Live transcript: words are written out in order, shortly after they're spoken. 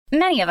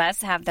Many of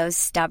us have those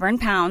stubborn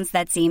pounds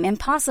that seem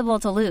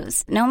impossible to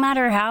lose, no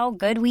matter how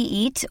good we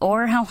eat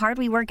or how hard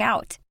we work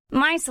out.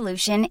 My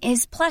solution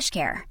is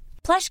PlushCare.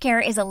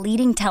 PlushCare is a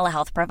leading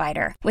telehealth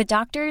provider with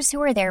doctors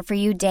who are there for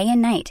you day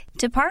and night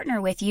to partner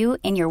with you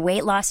in your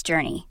weight loss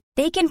journey.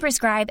 They can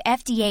prescribe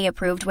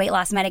FDA-approved weight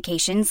loss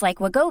medications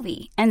like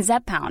Wegovy and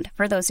Zepbound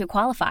for those who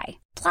qualify.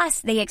 Plus,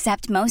 they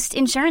accept most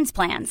insurance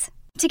plans.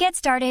 To get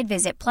started,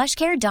 visit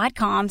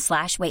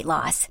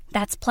plushcare.com/weightloss.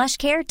 That's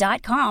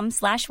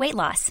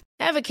plushcare.com/weightloss.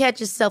 Ever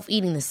catch yourself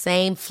eating the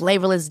same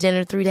flavorless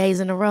dinner 3 days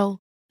in a row?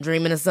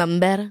 Dreaming of something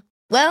better?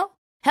 Well,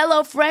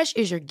 HelloFresh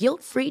is your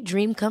guilt-free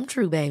dream come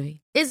true,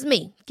 baby. It's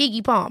me,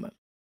 Keke Palmer.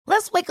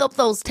 Let's wake up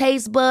those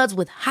taste buds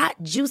with hot,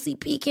 juicy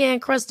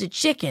pecan-crusted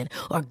chicken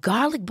or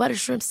garlic butter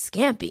shrimp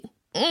scampi.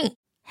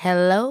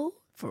 Hello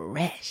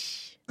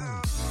Fresh.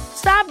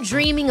 Stop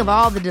dreaming of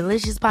all the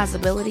delicious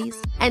possibilities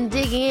and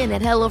dig in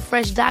at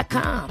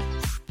HelloFresh.com.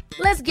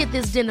 Let's get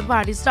this dinner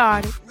party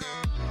started.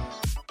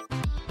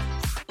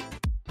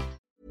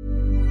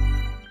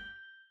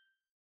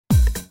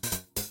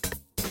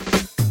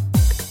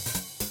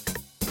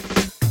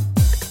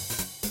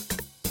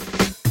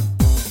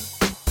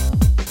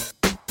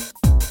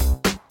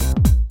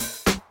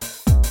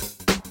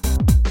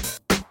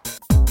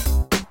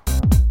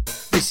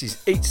 This is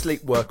Eat,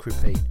 Sleep, Work,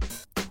 Repeat,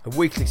 a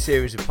weekly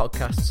series of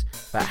podcasts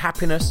about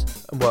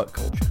happiness and work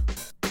culture.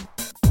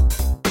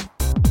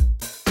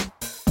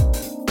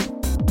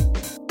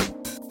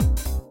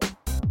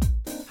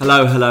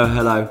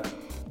 Hello.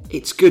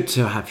 It's good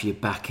to have you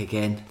back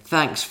again.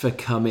 Thanks for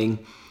coming.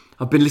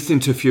 I've been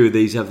listening to a few of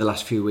these over the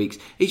last few weeks.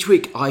 Each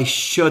week I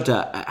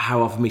shudder at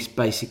how I've missed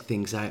basic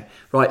things out.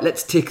 Right,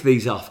 let's tick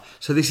these off.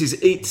 So this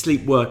is Eat,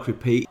 Sleep, Work,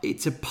 Repeat.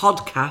 It's a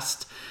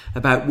podcast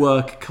about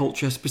work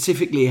culture,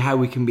 specifically how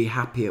we can be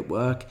happy at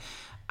work.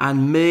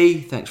 And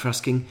me, thanks for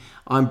asking,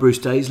 I'm Bruce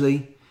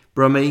Daisley,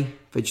 Brummy,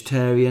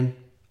 vegetarian,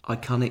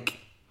 iconic.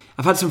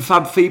 I've had some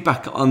fab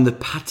feedback on the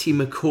Patty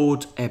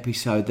McCord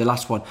episode, the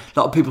last one. A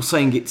lot of people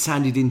saying it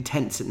sounded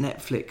intense at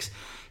Netflix.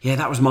 Yeah,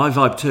 that was my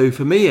vibe too.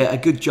 For me, a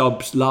good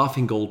job's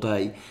laughing all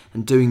day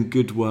and doing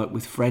good work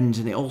with friends,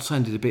 and it all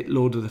sounded a bit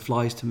Lord of the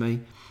Flies to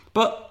me.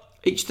 But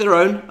each their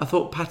own. I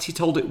thought Patty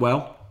told it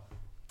well.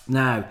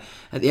 Now,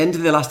 at the end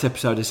of the last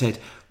episode, I said,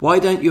 why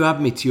don't you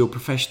add me to your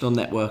professional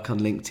network on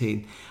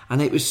LinkedIn?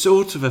 And it was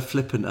sort of a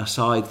flippant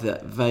aside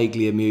that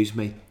vaguely amused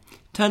me.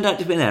 Turned out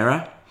to be an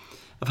error.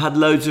 I've had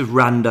loads of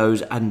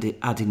randos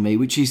adding me,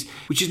 which is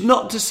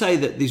not to say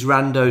that these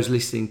randos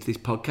listening to this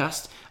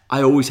podcast,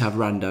 I always have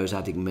randos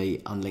adding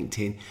me on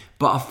LinkedIn,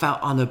 but I felt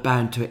honour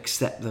bound to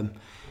accept them.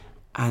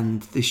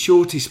 And the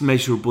shortest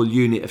measurable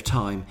unit of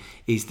time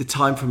is the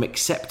time from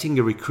accepting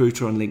a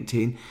recruiter on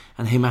LinkedIn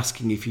and him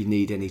asking if you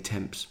need any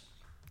temps.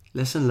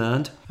 Lesson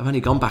learned. I've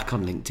only gone back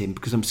on LinkedIn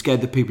because I'm scared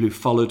the people who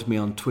followed me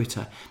on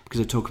Twitter because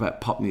I talk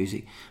about pop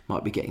music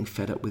might be getting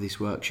fed up with this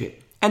work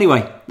shit.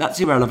 Anyway, that's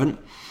irrelevant.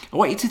 I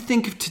want you to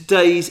think of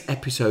today's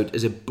episode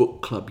as a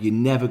book club you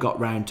never got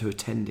round to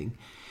attending.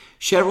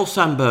 Sheryl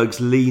Sandberg's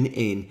Lean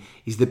In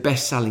is the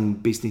best-selling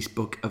business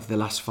book of the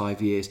last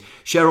 5 years.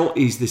 Sheryl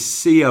is the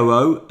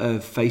COO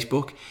of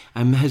Facebook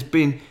and has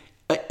been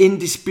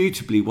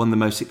indisputably one of the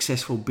most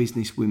successful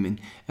business women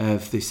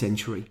of the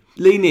century.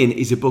 Lean In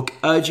is a book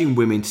urging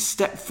women to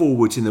step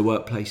forwards in the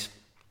workplace.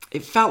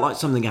 It felt like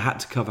something I had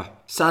to cover.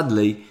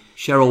 Sadly,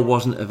 Sheryl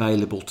wasn't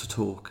available to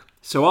talk.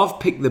 So I've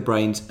picked the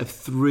brains of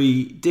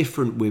 3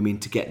 different women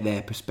to get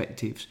their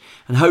perspectives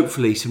and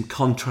hopefully some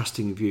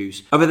contrasting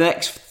views. Over the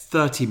next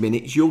 30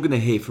 minutes, you're going to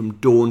hear from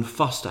Dawn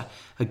Foster,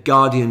 a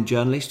Guardian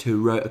journalist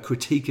who wrote a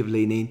critique of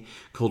Lean In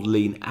called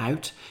Lean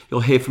Out.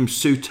 You'll hear from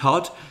Sue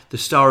Todd, the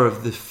star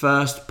of the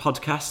first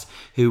podcast,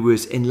 who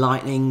was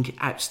enlightening,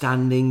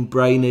 outstanding,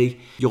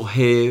 brainy. You'll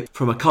hear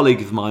from a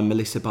colleague of mine,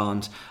 Melissa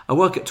Barnes. I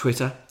work at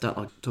Twitter, don't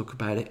like to talk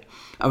about it.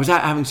 I was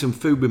out having some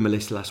food with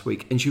Melissa last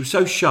week and she was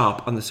so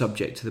sharp on the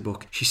subject of the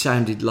book. She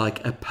sounded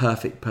like a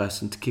perfect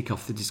person to kick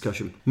off the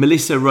discussion.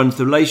 Melissa runs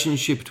the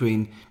relationship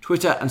between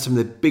Twitter and some of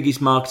the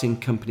biggest marketing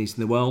companies in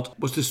the world.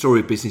 What's the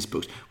story of business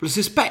books? Well, I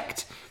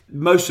suspect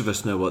most of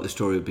us know what the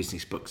story of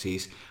business books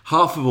is.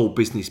 Half of all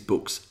business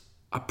books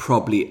are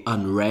probably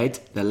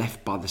unread. They're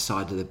left by the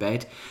side of the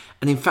bed.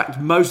 And in fact,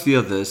 most of the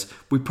others,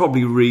 we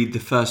probably read the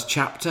first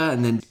chapter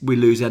and then we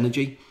lose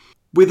energy.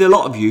 With a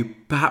lot of you,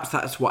 perhaps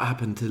that's what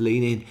happened to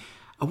Lean In.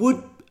 I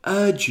would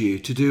urge you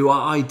to do what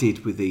I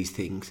did with these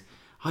things.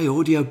 I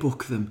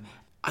audiobook them.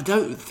 I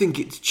don't think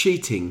it's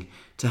cheating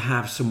to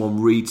have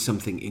someone read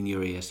something in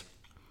your ears.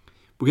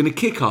 We're going to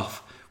kick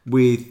off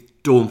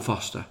with Dawn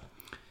Foster.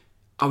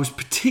 I was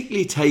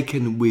particularly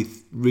taken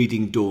with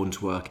reading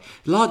Dawn's work,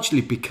 largely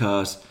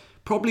because,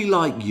 probably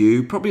like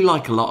you, probably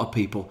like a lot of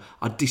people,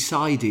 I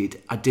decided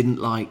I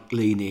didn't like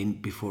Lean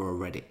In before I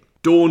read it.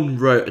 Dawn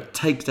wrote a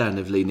takedown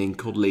of Lean In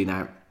called Lean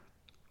Out.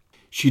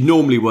 She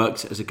normally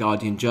works as a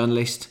Guardian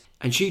journalist,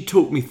 and she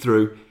talked me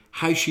through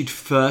how she'd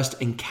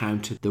first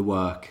encountered the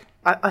work.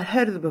 I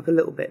heard of the book a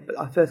little bit, but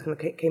I first kind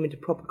of came into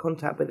proper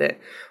contact with it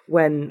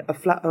when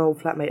an old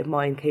flatmate of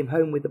mine came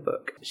home with the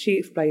book. She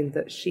explained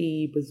that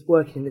she was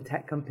working in a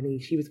tech company.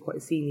 She was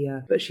quite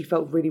senior, but she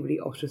felt really, really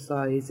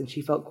ostracised, and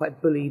she felt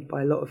quite bullied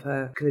by a lot of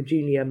her kind of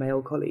junior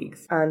male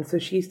colleagues. And so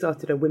she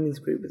started a women's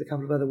group with a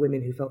couple of other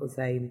women who felt the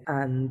same.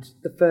 And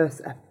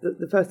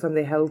the first time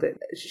they held it,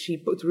 she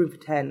booked a room for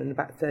 10 and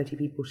about 30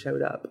 people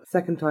showed up.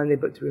 Second time they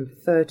booked a room for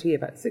 30,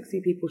 about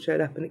 60 people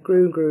showed up, and it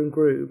grew and grew and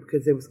grew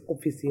because there was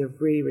obviously a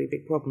really, really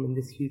big problem in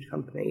this huge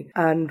company.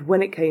 And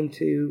when it came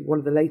to one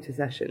of the later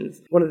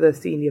sessions, one of the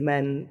senior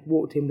men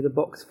walked in with a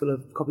box full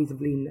of copies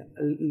of Lean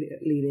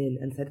In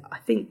and said, I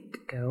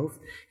think, girls,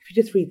 if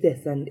you just read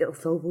this, then it'll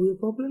solve all your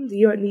problems.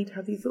 You don't need to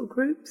have these little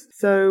groups.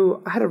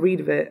 So I had a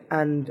read of it,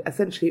 and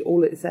essentially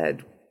all it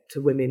said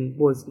to women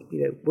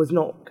was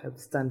not kind of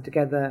stand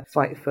together,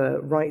 fight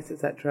for rights,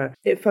 etc.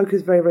 It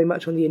focused very, very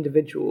much on the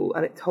individual,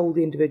 and it told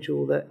the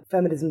individual that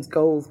feminism's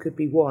goals could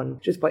be won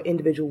just by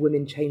individual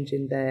women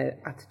changing their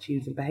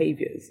attitudes and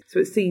behaviours. So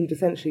it seemed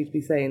essentially to be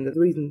saying that the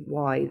reason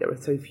why there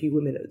are so few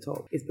women at the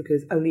top is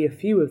because only a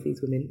few of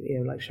these women,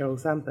 like Sheryl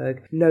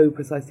Sandberg, know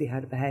precisely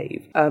how to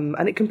behave.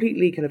 And it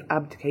completely kind of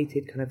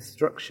abdicated kind of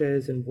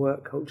structures and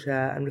work culture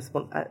and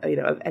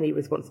of any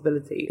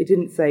responsibility. It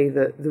didn't say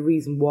that the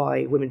reason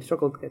why women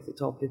struggle to get to the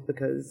top is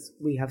because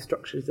we have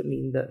structures that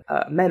mean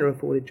that men are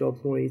afforded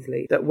jobs more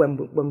easily, that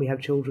when we have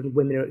children,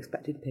 women are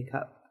expected to pick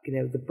up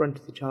the brunt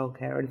of the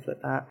childcare and stuff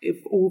like that.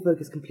 It all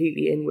focused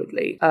completely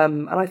inwardly.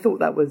 And I thought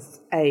that was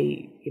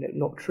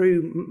not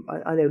true.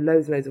 I know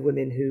loads and loads of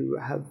women who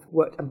have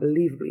worked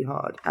unbelievably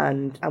hard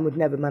and would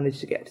never manage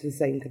to get to the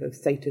same kind of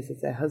status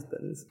as their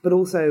husbands. But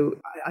also,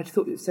 I just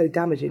thought it was so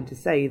damaging to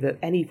say that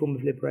any form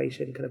of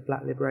liberation, kind of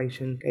black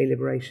liberation, gay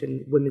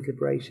liberation, women's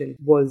liberation,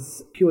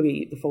 was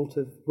purely the fault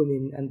of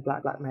women and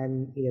black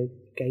men,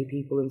 gay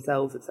people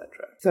themselves, etc.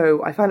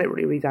 So I found it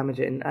really, really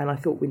damaging, and I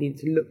thought we needed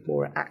to look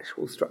more at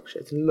actual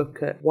structures and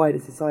look at wider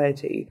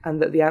society, and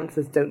that the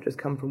answers don't just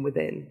come from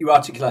within. You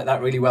articulate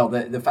that really well,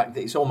 the fact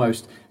that it's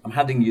almost, I'm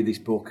handing you this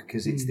book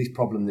because it's this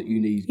problem that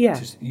you need,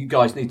 you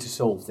guys need to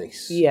solve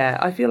this. Yeah,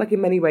 I feel like in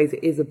many ways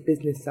it is a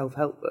business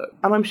self-help book.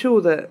 And I'm sure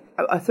that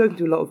I've spoken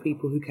to a lot of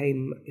people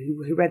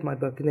who read my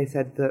book, and they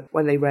said that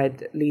when they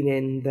read Lean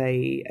In,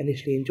 they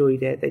initially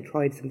enjoyed it, they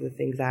tried some of the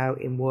things out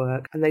in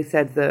work, and they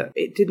said that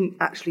it didn't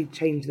actually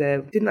change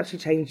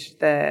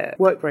their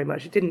work very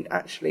much. It didn't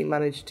actually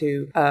manage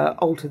to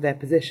alter their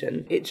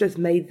position. It just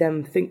made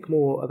them think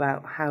more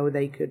about how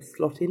they could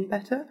slot in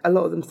better. A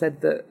lot of them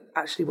said that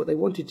actually what they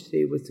wanted to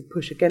do was to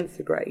push against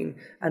the grain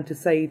and to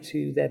say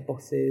to their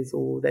bosses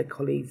or their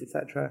colleagues,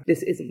 etc.,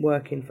 this isn't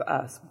working for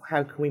us.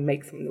 How can we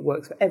make something that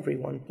works for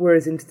everyone?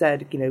 Whereas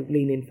instead,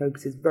 Lean In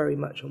focuses very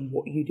much on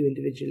what you do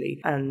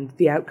individually, and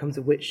the outcomes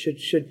of which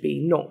should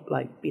be not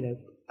like,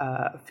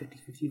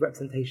 50-50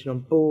 representation on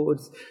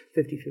boards,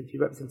 50-50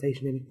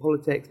 representation in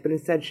politics, but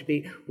instead should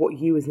be what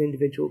you as an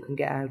individual can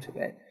get out of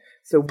it.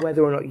 So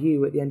whether or not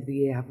you, at the end of the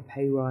year, have a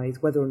pay rise,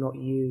 whether or not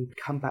you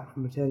come back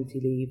from maternity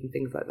leave and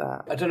things like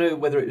that. I don't know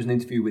whether it was an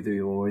interview with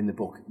you or in the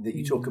book that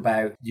you talk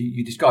about,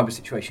 you describe a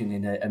situation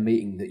in a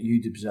meeting that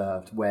you'd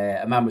observed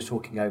where a man was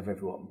talking over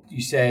everyone.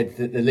 You said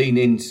that the Lean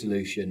In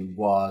solution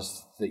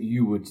was that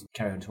you would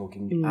carry on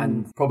talking,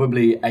 and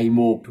probably a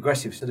more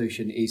progressive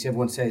solution is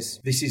everyone says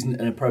this isn't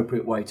an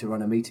appropriate way to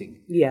run a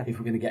meeting if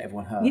we're going to get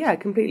everyone heard. Yeah,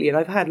 completely. And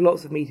I've had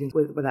lots of meetings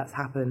where that's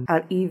happened,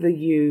 and either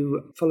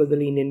you follow the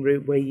Lean In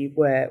route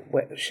where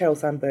Sheryl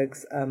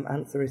Sandberg's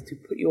answer is to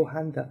put your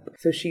hand up.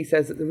 So she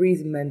says that the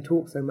reason men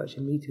talk so much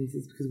in meetings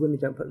is because women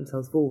don't put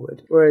themselves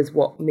forward, whereas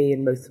what me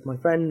and most of my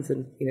friends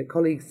and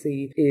colleagues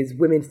see is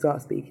women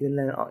start speaking and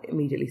then are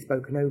immediately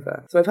spoken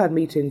over. So I've had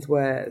meetings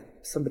where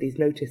somebody's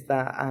noticed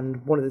that,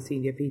 and one of the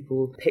senior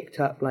people picked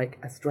up like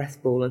a stress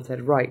ball and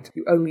said, right,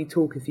 you only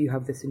talk if you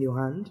have this in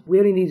your hand. We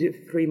only needed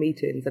it for 3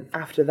 meetings, and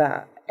after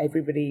that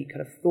everybody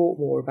kind of thought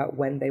more about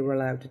when they were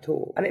allowed to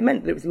talk. And it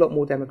meant that it was a lot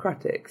more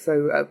democratic.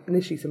 So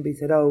initially somebody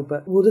said, oh,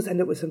 but we'll just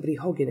end up with somebody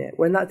hogging it.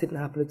 When that didn't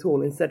happen at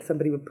all. Instead,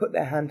 somebody would put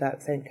their hand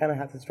out saying, can I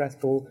have the stress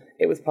ball?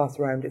 It was passed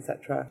around,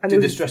 etc.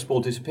 Did the stress ball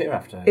disappear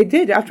after? It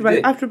did.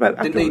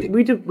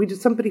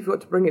 Somebody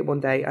forgot to bring it one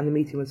day and the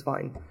meeting was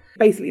fine.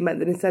 Basically meant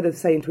that instead of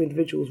saying to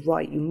individuals,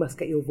 right, you must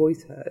get your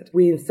voice heard,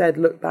 we instead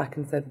looked back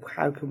and said,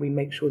 how can we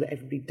make sure that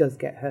everybody does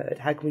get heard?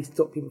 How can we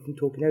stop people from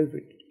talking over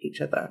each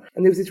other?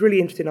 And there was this really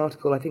interesting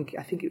article, I think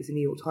it was in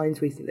New York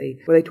Times recently,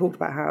 where they talked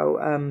about how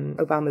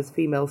Obama's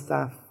female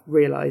staff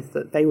realised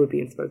that they were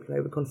being spoken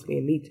over constantly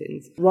in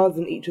meetings, rather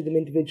than each of them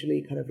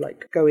individually kind of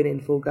like going in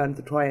full gun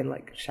to try and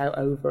like shout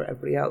over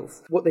everybody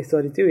else. What they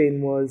started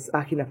doing was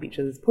backing up each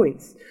other's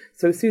points.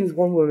 So as soon as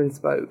one woman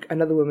spoke,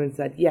 another woman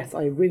said, yes,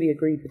 I really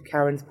agreed with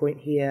Karen's point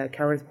here,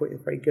 Karen's point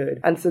is very good.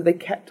 And so they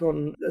kept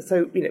on.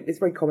 So it's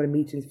very common in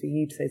meetings for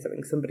you to say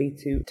something, somebody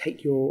to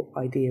take your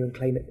idea and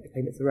claim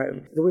it's their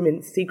own. The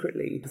women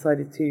secretly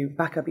decided to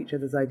back up each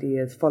other's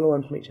ideas, follow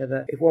on from each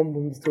other. If one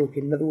woman was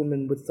talking, another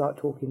woman would start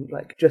talking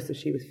like just as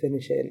she was was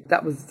finishing.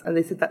 And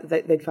they said that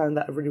they'd found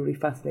that a really, really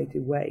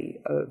fascinating way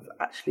of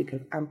actually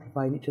kind of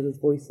amplifying each other's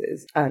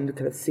voices and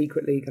kind of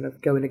secretly kind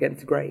of going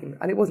against the grain.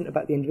 And it wasn't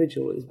about the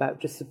individual, it was about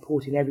just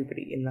supporting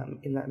everybody in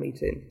that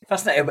meeting.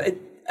 Fascinating, but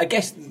I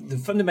guess the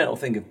fundamental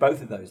thing of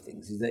both of those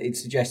things is that it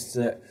suggests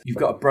that you've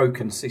got a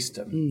broken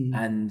system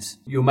and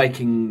you're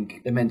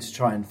making amends to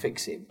try and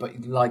fix it.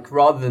 But like,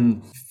 rather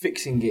than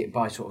fixing it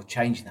by sort of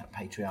changing that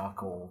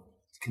patriarchal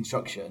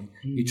construction,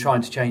 you're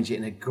trying to change it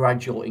in a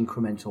gradual,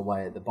 incremental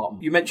way at the bottom.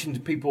 You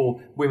mentioned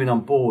women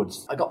on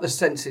boards. I got the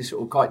sense it's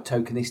sort of quite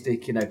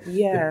tokenistic,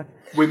 Yeah.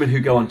 Women who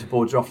go onto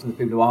boards are often the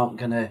people who aren't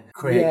going to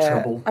create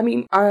trouble. I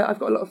mean, I've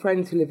got a lot of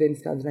friends who live in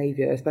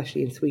Scandinavia,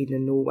 especially in Sweden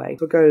and Norway.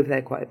 So I go over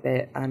there quite a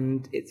bit,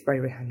 and it's very,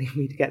 very handy for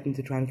me to get them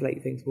to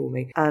translate things for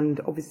me. And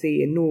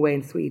obviously in Norway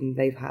and Sweden,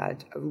 they've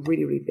had a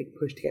really, really big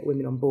push to get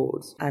women on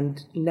boards.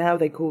 And now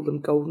they call them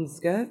golden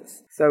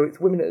skirts. So it's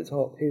women at the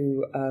top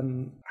who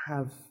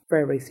have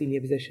very, very senior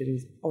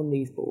positions on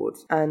these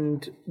boards.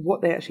 And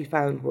what they actually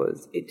found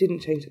was it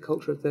didn't change the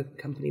culture of the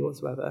company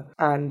whatsoever.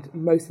 And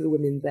most of the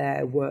women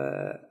there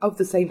were of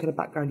the same kind of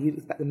background you'd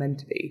expect the men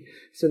to be.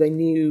 So they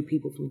knew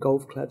people from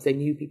golf clubs, they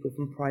knew people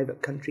from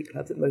private country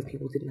clubs that most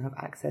people didn't have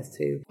access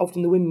to.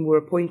 Often the women were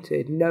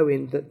appointed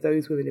knowing that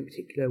those women in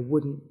particular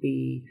wouldn't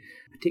be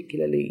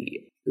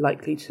particularly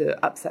likely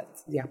to upset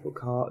the apple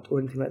cart or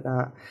anything like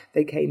that.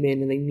 They came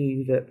in and they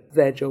knew that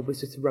their job was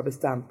just to rubber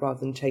stamp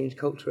rather than change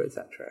culture,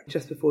 etc.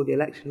 Just before the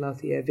election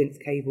last year, Vince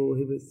Cable,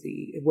 who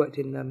worked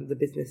in the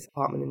business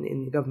department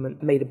in the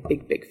government, made a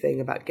big thing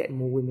about getting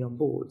more women on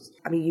boards.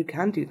 I mean, you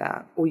can do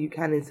that, or you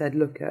can instead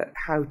look at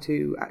how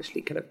to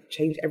actually kind of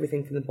change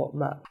everything from the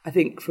bottom up. I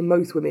think for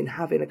most women,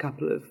 having a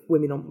couple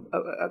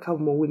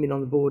more women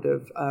on the board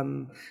of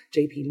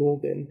JP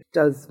Morgan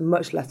does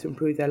much less to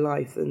improve their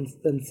life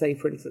than say,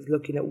 for instance,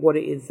 looking at what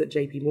it is that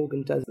JP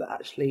Morgan does that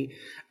actually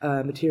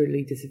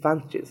materially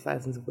disadvantages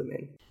thousands of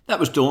women. That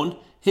was Dawn.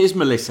 Here's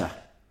Melissa.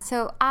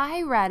 So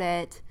I read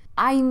it.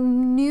 I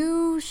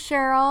knew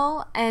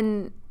Cheryl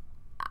and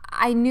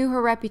I knew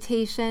her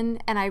reputation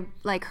and I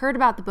heard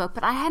about the book,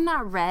 but I had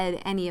not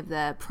read any of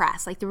the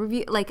press, the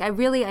review.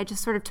 I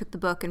just sort of took the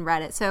book and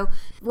read it. So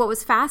what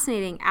was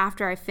fascinating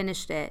after I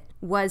finished it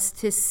was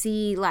to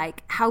see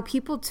how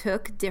people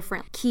took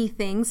different key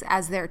things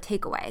as their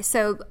takeaway.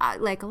 So a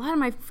lot of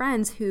my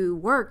friends who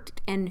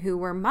worked and who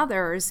were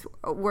mothers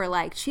were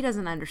like, she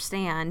doesn't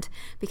understand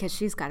because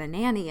she's got a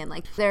nanny, and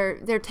their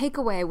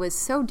takeaway was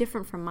so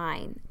different from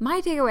mine.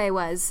 My takeaway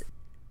was,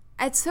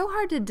 it's so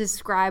hard to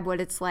describe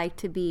what it's like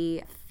to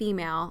be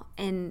female,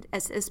 and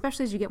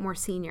especially as you get more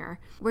senior,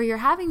 where you're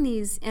having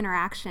these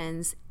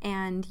interactions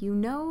and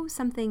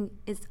something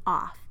is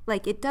off.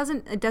 It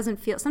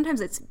doesn't feel,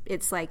 sometimes it's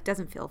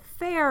doesn't feel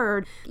fair,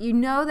 or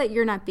that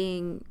you're not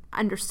being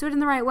understood in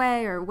the right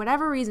way, or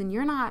whatever reason,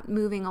 you're not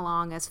moving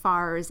along as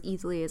far or as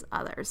easily as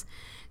others.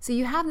 So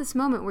you have this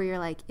moment where you're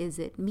like, is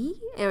it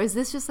me? Or is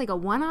this just a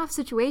one-off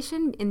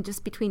situation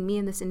just between me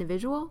and this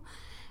individual?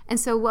 And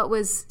so what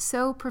was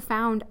so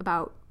profound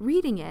about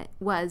reading it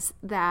was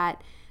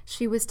that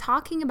she was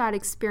talking about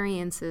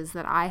experiences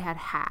that I had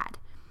had.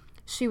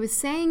 She was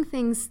saying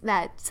things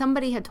that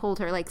somebody had told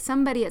her,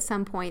 somebody at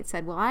some point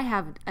said, well, I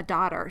have a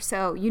daughter,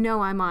 so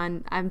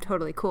I'm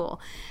totally cool.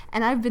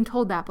 And I've been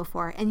told that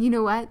before. And you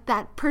know what?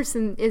 That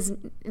person is,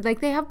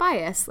 they have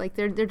bias.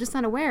 They're just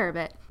not aware of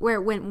it. Where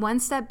it went one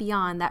step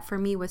beyond, that for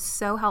me was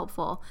so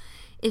helpful,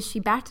 is she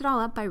backed it all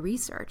up by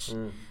research.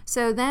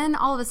 So then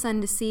all of a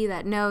sudden to see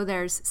that, no,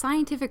 there's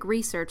scientific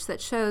research that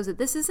shows that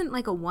this isn't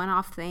a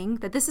one-off thing,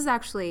 that this is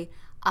actually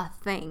a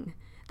thing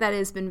that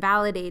has been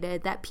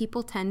validated, that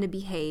people tend to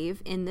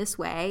behave in this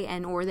way,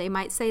 or they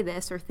might say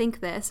this or think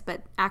this,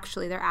 but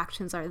actually their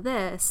actions are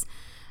this,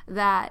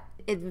 that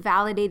it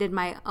validated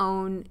my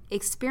own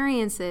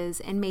experiences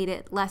and made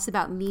it less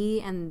about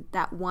me and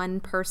that one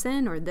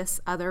person or this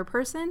other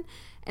person.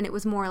 And it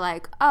was more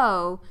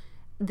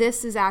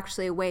this is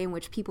actually a way in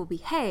which people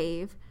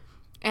behave.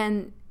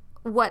 And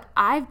what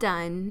I've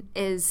done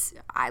is,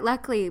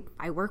 luckily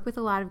I work with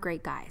a lot of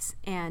great guys,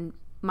 and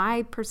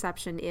my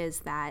perception is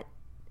that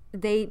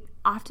they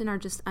often are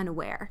just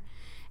unaware.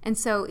 And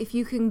so if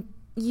you can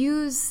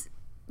use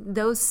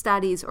those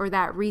studies or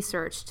that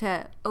research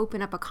to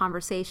open up a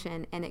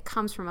conversation, and it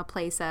comes from a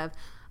place of,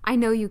 I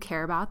know you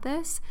care about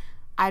this,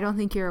 I don't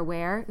think you're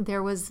aware.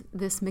 There was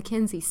this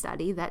McKinsey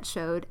study that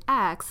showed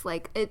X,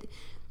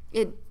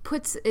 it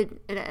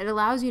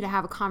allows you to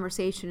have a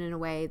conversation in a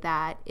way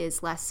that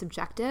is less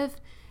subjective,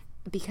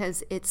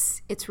 because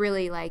it's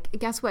really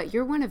guess what,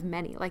 you're one of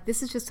many.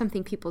 This is just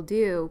something people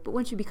do, but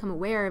once you become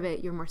aware of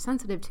it, you're more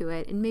sensitive to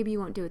it, and maybe you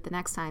won't do it the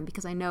next time,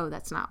 because I know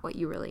that's not what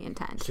you really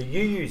intend. So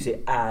you use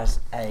it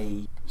as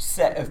a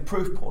set of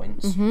proof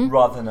points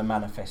rather than a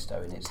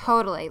manifesto in itself.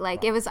 Totally.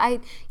 It was,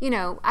 I've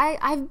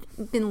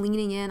been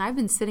leaning in, I've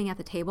been sitting at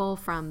the table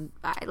from,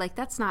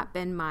 that's not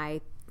been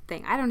my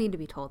thing. I don't need to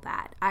be told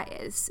that.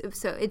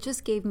 So it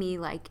just gave me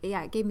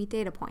it gave me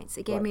data points.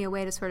 It gave me a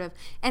way to sort of,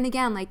 and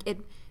again, it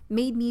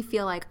made me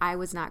feel like I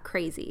was not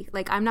crazy.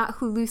 Like, I'm not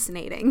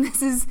hallucinating.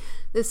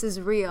 This is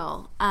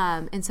real.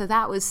 And so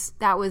that was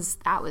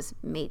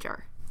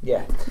major.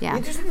 Yeah. The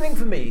interesting thing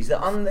for me is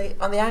that on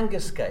the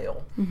anger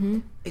scale,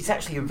 it's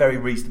actually a very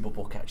reasonable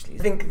book, actually. I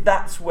think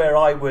that's where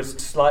I was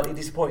slightly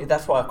disappointed.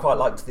 That's why I quite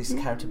liked this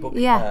counter book,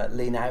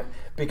 Lean Out,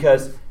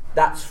 because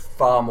that's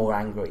far more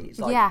angry. It's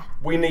like,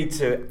 we need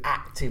to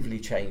actively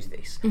change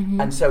this.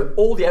 And so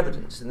all the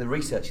evidence and the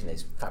research in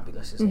this,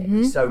 fabulous, isn't it?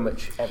 There's so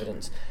much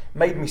evidence.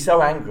 Made me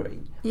so angry.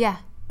 Yeah.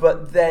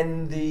 But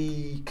then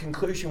the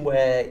conclusion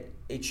where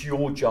it's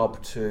your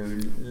job to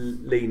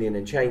lean in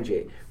and change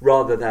it,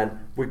 rather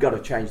than we've got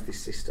to change this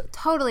system.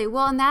 Totally.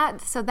 Well, and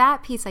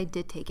that piece I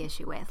did take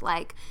issue with.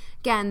 Like,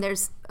 again,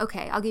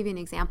 I'll give you an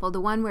example.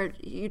 The one where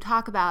you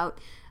talk about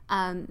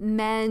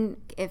men,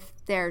 if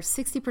they're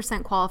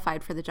 60%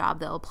 qualified for the job,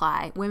 they'll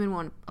apply. Women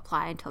won't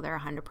apply until they're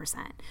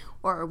 100%.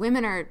 Or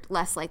women are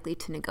less likely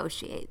to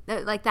negotiate.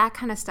 Like that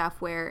kind of stuff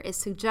where it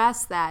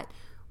suggests that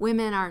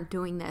women aren't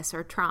doing this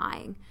or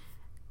trying.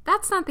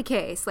 That's not the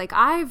case. Like,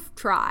 I've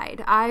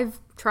tried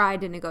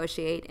to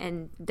negotiate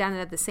and done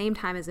it at the same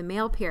time as a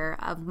male peer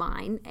of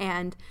mine.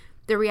 And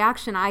the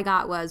reaction I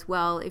got was,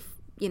 well, if,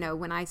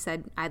 when I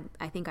said,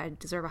 I think I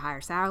deserve a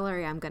higher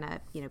salary, I'm going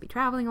to, be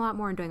traveling a lot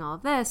more and doing all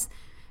of this.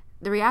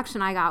 The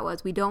reaction I got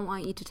was, we don't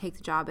want you to take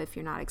the job if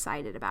you're not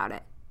excited about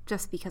it,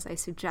 just because I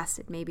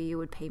suggested maybe you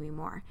would pay me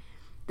more.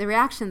 The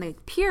reaction the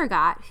peer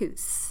got,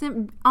 who's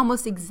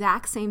almost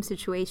exact same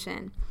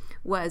situation,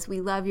 was, we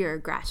love your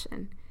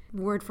aggression.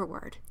 Word for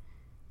word.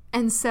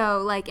 And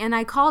so, and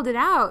I called it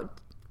out.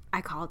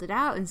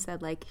 And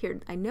said,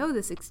 here, I know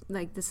this,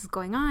 this is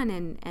going on.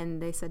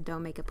 And they said,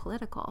 don't make it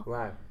political.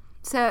 Wow.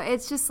 So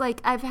it's just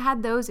I've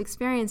had those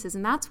experiences,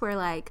 and that's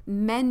where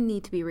men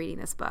need to be reading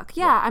this book.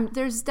 Yeah.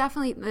 There's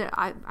definitely,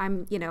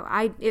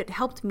 it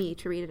helped me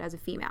to read it as a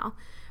female,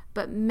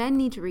 but men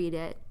need to read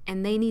it,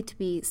 and they need to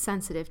be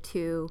sensitive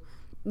to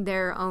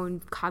their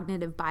own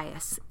cognitive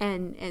bias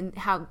and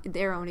how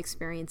their own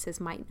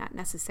experiences might not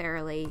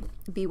necessarily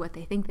be what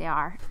they think they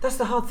are. That's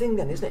the hard thing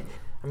then, isn't it?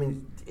 I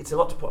mean, it's a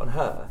lot to put on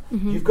her.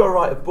 You've got to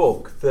write a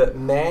book that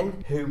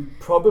men who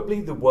probably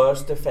the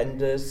worst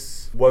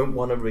offenders won't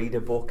want to read a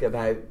book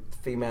about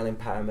female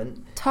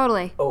empowerment.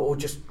 Totally. Or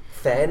just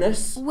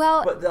fairness.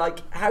 Well,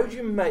 but how do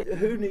you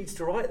who needs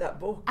to write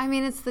that book? I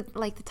mean, it's the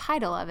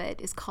title of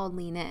it is called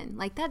Lean In.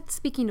 That's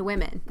speaking to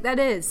women. That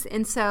is.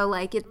 And so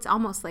it's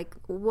almost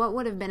what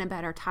would have been a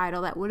better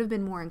title that would have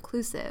been more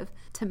inclusive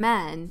to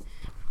men?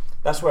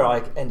 That's where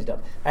I ended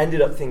up. I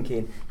ended up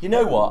thinking, you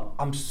know what?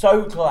 I'm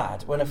so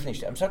glad when I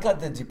finished it. I'm so glad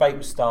the debate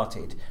was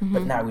started,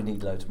 but now we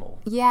need loads more.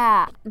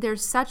 Yeah.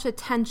 There's such a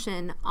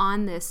tension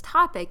on this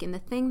topic, and the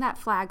thing that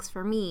flags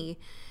for me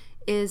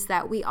is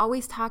that we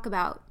always talk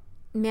about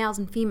males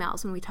and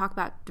females when we talk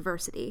about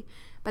diversity,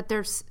 but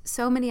there's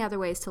so many other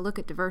ways to look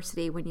at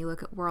diversity when you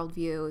look at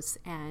worldviews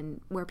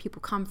and where people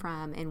come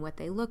from and what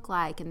they look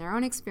like and their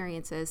own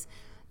experiences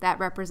that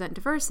represent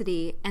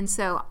diversity. And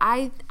so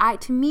I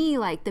to me,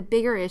 the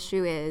bigger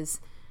issue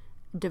is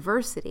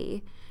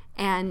diversity.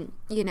 And,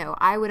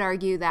 I would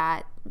argue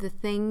that the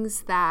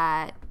things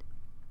that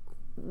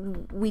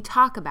we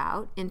talk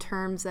about in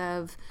terms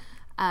of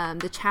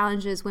the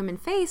challenges women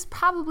face,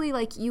 probably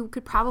you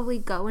could probably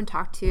go and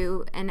talk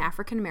to an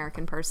African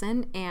American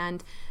person,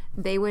 and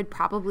they would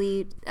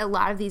probably, a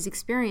lot of these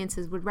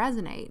experiences would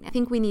resonate. I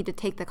think we need to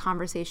take the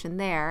conversation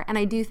there, and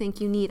I do think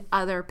you need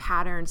other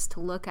patterns to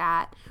look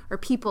at, or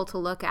people to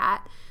look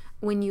at,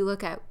 when you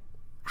look at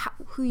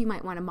who you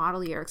might want to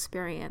model your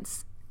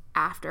experience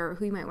after,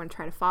 who you might want to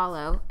try to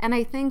follow. And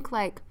I think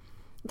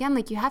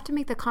again, you have to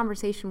make the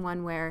conversation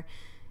one where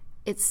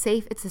it's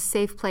safe, it's a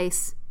safe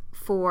place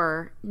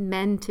for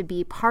men to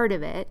be part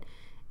of it,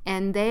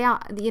 and they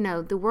are,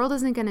 the world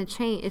isn't going to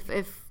change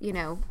if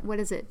what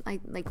is it,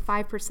 like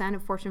 5%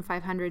 of Fortune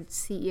 500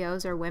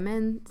 CEOs are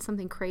women,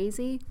 something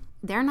crazy.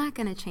 They're not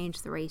going to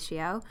change the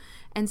ratio.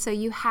 And so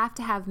you have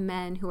to have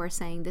men who are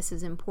saying this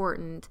is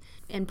important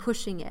and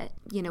pushing it.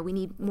 We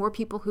need more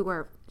people who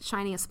are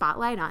shining a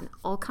spotlight on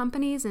all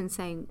companies and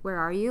saying, where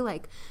are you?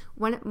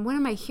 One of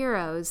my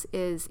heroes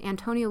is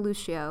Antonio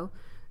Lucio,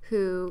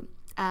 who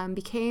he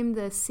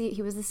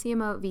was the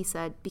CMO at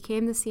Visa,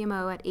 became the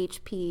CMO at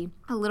HP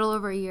a little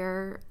over a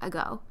year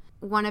ago.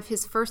 One of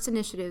his first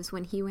initiatives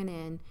when he went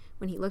in,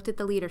 when he looked at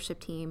the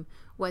leadership team,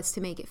 was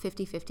to make it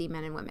 50-50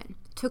 men and women.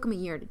 It took him a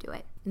year to do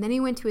it. And then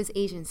he went to his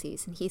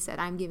agencies and he said,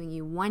 I'm giving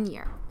you 1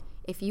 year.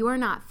 If you are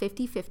not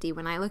 50-50,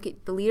 when I look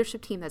at the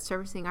leadership team that's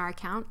servicing our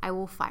account, I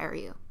will fire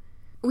you.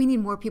 We need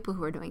more people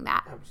who are doing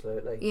that.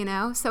 Absolutely.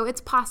 So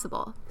it's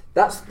possible.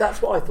 That's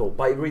what I thought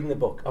by reading the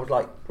book. I was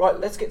like, right,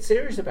 let's get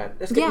serious about it.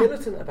 Let's get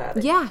militant about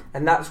it. Yeah.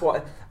 And that's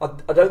what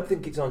I don't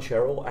think it's on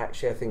Cheryl.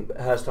 Actually, I think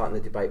her starting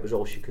the debate was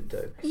all she could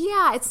do.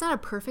 Yeah, it's not a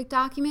perfect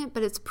document,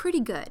 but it's pretty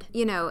good.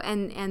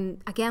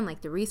 And again,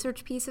 the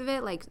research piece of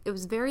it, it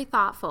was very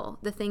thoughtful.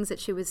 The things that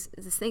she was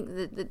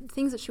the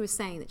things that she was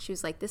saying, that she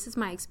was like, this is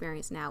my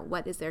experience now.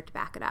 What is there to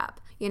back it up?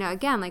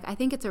 Again, I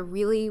think it's a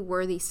really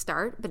worthy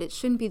start, but it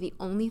shouldn't be the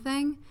only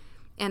thing.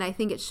 And I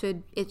think it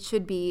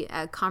should be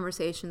a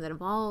conversation that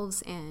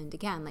evolves. And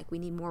again, like, we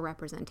need more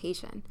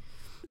representation.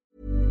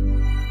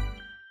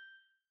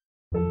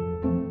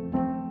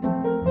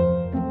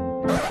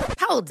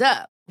 Hold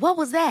up. What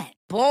was that?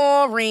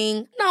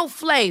 Boring. No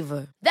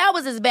flavor. That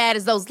was as bad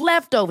as those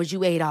leftovers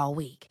you ate all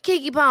week.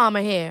 Keke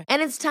Palmer here,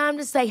 and it's time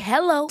to say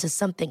hello to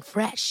something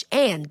fresh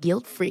and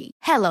guilt-free.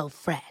 Hello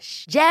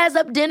Fresh. Jazz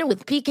up dinner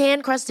with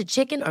pecan-crusted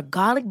chicken or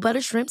garlic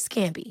butter shrimp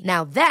scampi.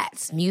 Now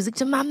that's music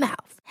to my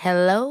mouth.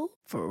 Hello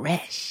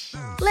Fresh.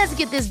 Let's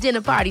get this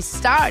dinner party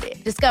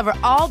started. Discover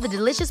all the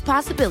delicious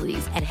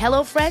possibilities at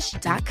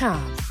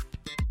HelloFresh.com.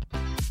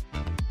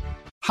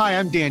 Hi,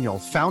 I'm Daniel,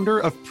 founder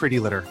of Pretty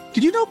Litter.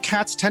 Did you know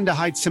cats tend to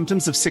hide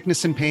symptoms of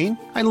sickness and pain?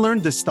 I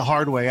learned this the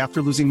hard way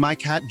after losing my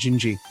cat,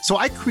 Gingy. So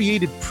I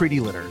created Pretty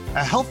Litter,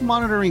 a health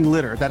monitoring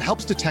litter that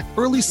helps detect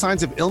early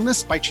signs of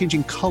illness by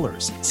changing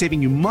colors,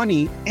 saving you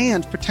money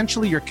and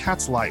potentially your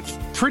cat's life.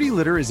 Pretty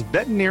Litter is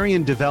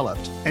veterinarian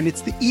developed, and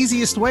it's the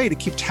easiest way to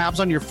keep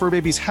tabs on your fur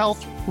baby's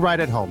health right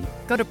at home.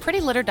 Go to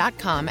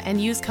prettylitter.com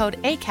and use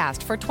code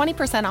ACAST for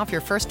 20% off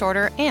your first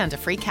order and a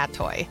free cat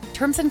toy.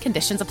 Terms and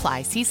conditions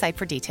apply. See site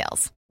for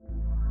details.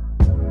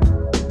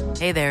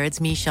 Hey there, it's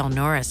Michelle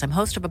Norris. I'm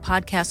host of a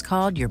podcast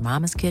called Your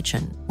Mama's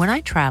Kitchen. When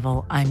I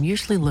travel, I'm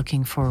usually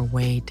looking for a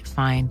way to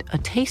find a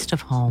taste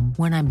of home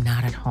when I'm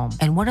not at home.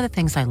 And one of the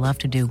things I love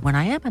to do when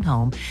I am at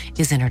home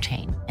is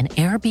entertain. And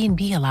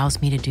Airbnb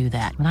allows me to do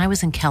that. When I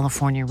was in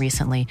California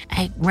recently,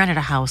 I rented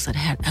a house that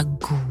had a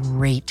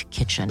great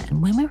kitchen.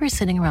 And when we were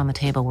sitting around the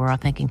table, we're all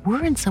thinking,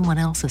 we're in someone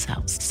else's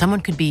house. Someone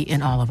could be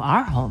in all of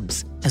our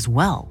homes as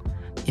well.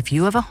 If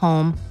you have a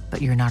home, but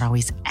you're not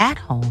always at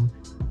home,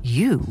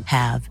 you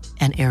have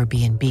an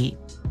Airbnb.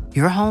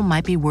 Your home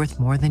might be worth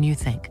more than you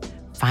think.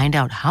 Find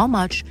out how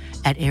much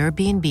at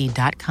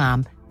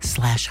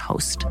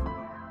airbnb.com/host.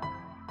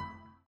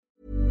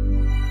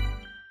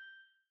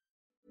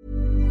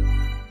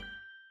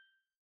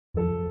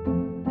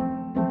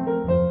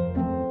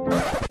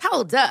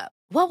 Hold up.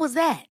 What was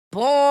that?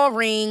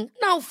 Boring.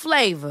 No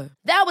flavor.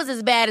 That was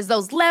as bad as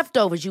those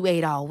leftovers you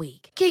ate all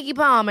week. Keke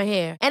Palmer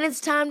here, and it's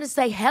time to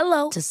say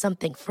hello to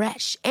something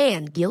fresh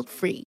and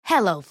guilt-free.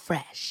 Hello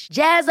Fresh.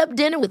 Jazz up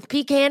dinner with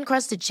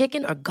pecan-crusted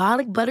chicken or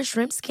garlic butter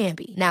shrimp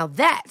scampi. Now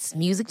that's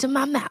music to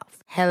my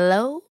mouth.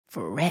 Hello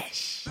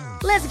Fresh.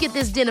 Let's get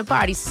this dinner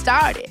party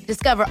started.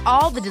 Discover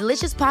all the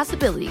delicious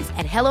possibilities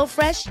at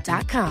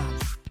HelloFresh.com.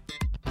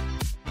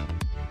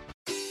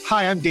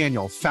 Hi, I'm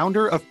Daniel,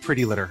 founder of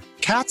Pretty Litter.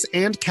 Cats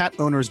and cat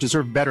owners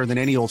deserve better than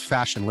any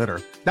old-fashioned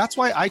litter. That's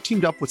why I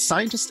teamed up with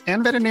scientists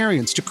and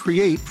veterinarians to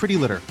create Pretty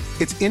Litter.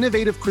 Its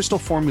innovative crystal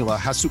formula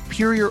has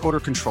superior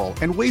odor control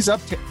and weighs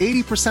up to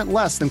 80%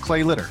 less than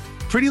clay litter.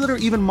 Pretty Litter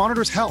even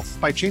monitors health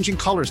by changing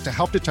colors to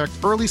help detect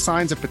early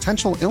signs of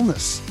potential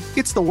illness.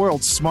 It's the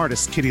world's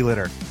smartest kitty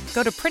litter.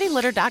 Go to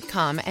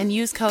prettylitter.com and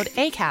use code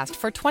ACAST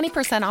for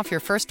 20% off your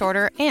first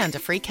order and a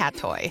free cat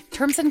toy.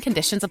 Terms and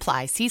conditions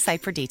apply. See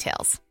site for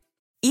details.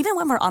 Even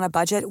when we're on a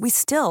budget, we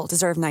still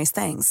deserve nice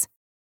things.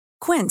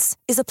 Quince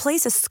is a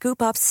place to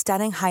scoop up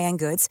stunning high-end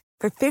goods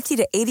for 50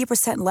 to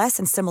 80% less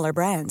than similar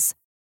brands.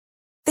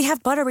 They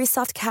have buttery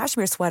soft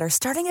cashmere sweaters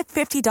starting at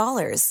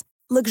 $50,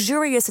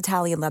 luxurious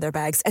Italian leather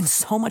bags, and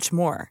so much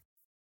more.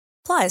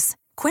 Plus,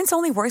 Quince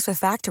only works with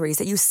factories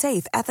that use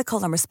safe,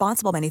 ethical, and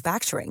responsible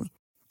manufacturing.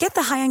 Get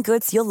the high-end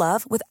goods you'll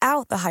love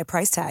without the high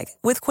price tag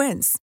with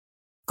Quince.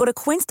 Go to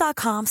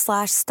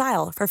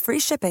quince.com/style for free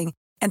shipping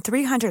and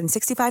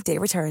 365-day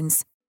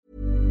returns.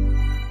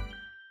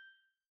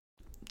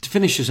 To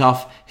finish us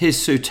off, here's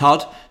Sue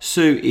Todd.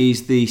 Sue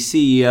is the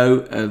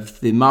CEO of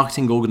the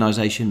marketing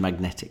organisation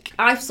Magnetic.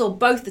 I saw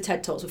both the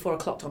TED Talks before I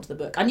clocked onto the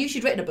book. I knew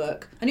she'd written a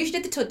book. I knew she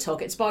did the TED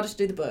Talk. It inspired her to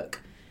do the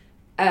book.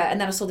 And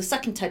then I saw the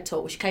second TED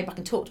Talk where she came back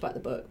and talked about the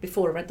book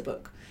before I read the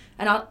book.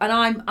 And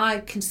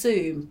I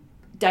consume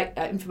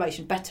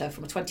information better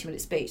from a 20-minute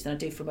speech than I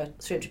do from a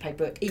 300-page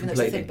book, even though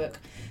it's a thick book.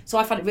 So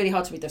I find it really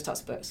hard to read those types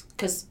of books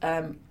because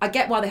I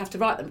get why they have to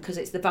write them, because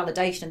it's the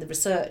validation and the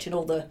research and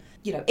all the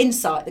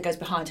insight that goes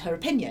behind her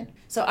opinion.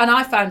 And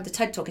I found the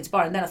TED Talk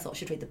inspiring, and then I thought I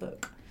should read the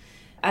book.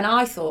 And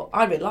I thought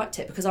I really liked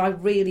it because I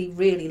really,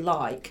 really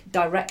like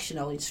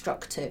directional,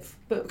 instructive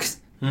books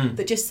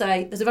that just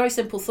say, there's a very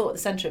simple thought at the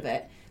centre of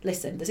it.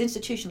 Listen, there's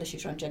institutional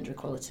issues around gender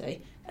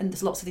equality, and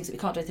there's lots of things that we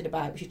can't do anything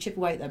about. We should chip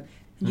away at them,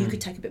 and you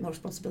could take a bit more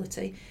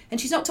responsibility.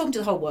 And she's not talking to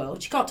the whole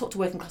world. She can't talk to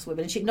working class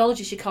women, and she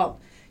acknowledges she can't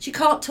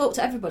talk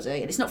to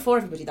everybody, and it's not for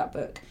everybody, that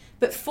book.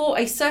 But for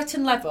a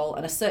certain level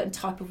and a certain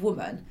type of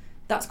woman,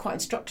 that's quite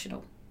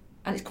instructional,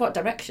 and it's quite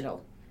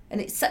directional.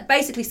 And it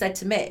basically said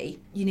to me,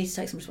 you need to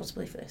take some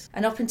responsibility for this.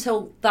 And up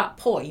until that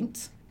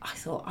point, I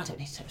thought, I don't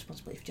need to take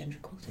responsibility for gender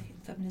equality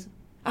and feminism.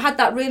 I had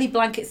that really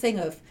blanket thing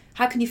of,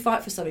 how can you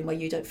fight for something where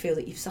you don't feel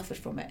that you've suffered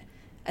from it?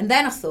 And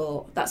then I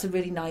thought, that's a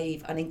really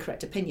naive and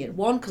incorrect opinion.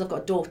 One, because I've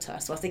got a daughter,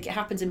 so I think it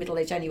happens in middle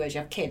age anyway as you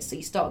have kids, so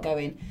you start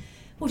going,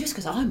 well, just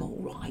because I'm all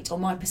right, or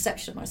my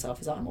perception of myself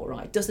is I'm all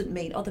right, doesn't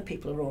mean other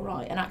people are all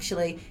right. And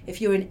actually,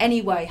 if you in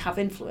any way have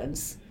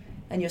influence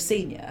and you're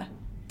senior,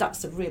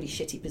 that's a really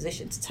shitty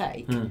position to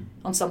take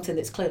on something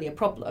that's clearly a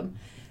problem.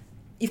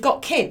 you've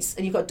got kids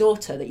and you've got a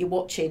daughter that you're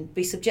watching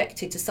be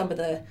subjected to some of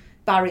the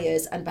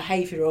barriers and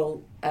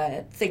behavioural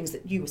things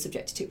that you were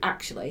subjected to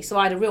actually. So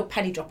I had a real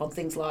penny drop on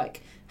things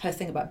like her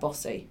thing about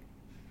bossy.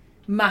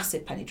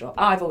 Massive penny drop.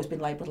 I've always been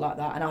labelled like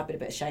that and I've been a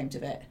bit ashamed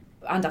of it.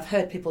 And I've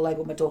heard people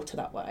label my daughter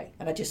that way.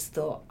 And I just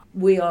thought,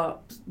 we are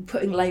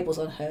putting labels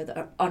on her that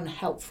are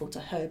unhelpful to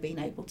her being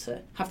able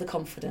to have the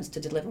confidence to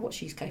deliver what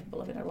she's capable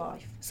of in her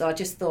life. So I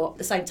just thought, at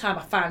the same time,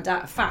 I found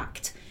out a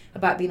fact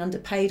about being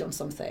underpaid on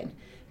something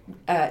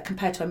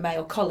compared to a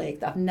male colleague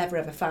that I've never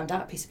ever found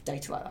out a piece of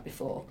data like that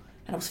before.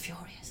 And I was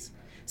furious.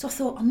 So I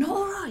thought, I'm not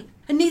all right.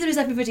 And neither is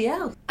everybody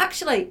else.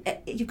 Actually,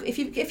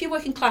 if you're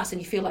working class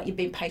and you feel like you're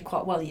being paid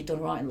quite well and you've done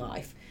right in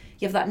life,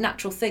 you have that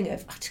natural thing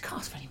of, I just can't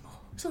ask for any more.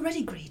 It's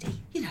already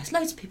greedy. You know, there's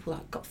loads of people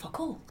that got fuck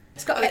all.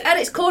 At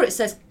its core, it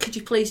says, could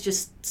you please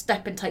just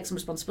step and take some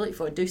responsibility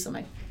for it and do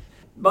something?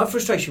 My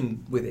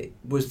frustration with it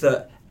was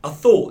that I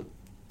thought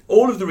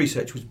all of the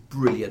research was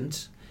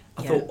brilliant.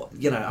 I thought,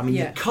 you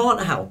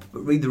can't help but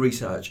read the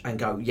research and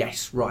go,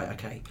 yes, right,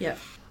 okay. Yeah.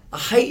 I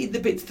hated the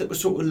bits that were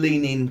sort of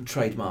lean in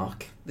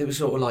trademark. They were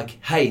sort of like,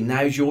 hey,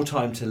 now's your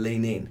time to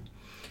lean in.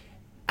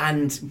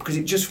 And because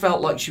it just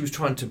felt like she was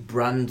trying to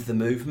brand the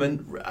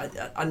movement.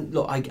 And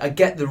look, I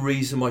get the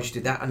reason why she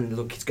did that. And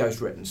look, it's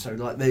ghostwritten. So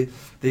like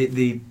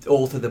the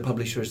author, the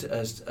publisher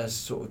has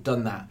sort of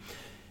done that.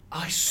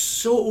 I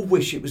sort of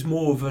wish it was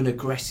more of an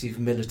aggressive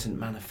militant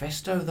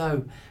manifesto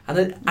though.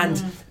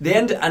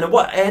 And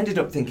what I ended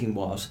up thinking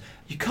was,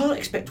 you can't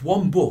expect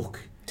one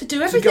book to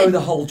do everything. To go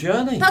the whole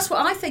journey. That's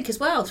what I think as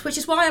well, which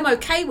is why I'm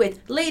okay with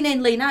lean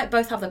in, lean out,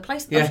 both have their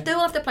place. They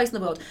all have their place in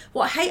the world.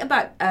 What I hate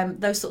about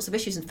those sorts of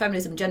issues and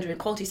feminism and gender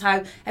inequality is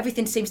how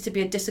everything seems to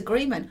be a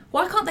disagreement.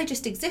 Why can't they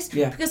just exist?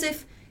 Yeah. Because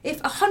if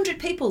 100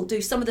 people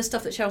do some of the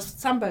stuff that Sheryl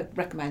Sandberg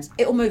recommends,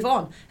 it'll move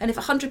on. And if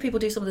 100 people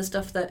do some of the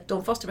stuff that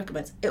Dawn Foster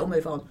recommends, it'll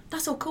move on.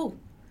 That's all cool.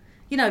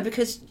 You know,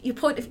 because your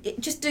point of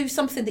just do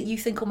something that you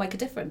think will make a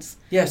difference.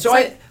 Yeah, so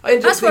I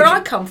that's where I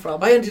come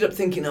from. I ended up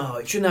thinking,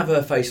 it shouldn't have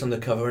her face on the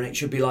cover and it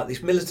should be like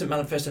this militant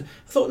manifesto. I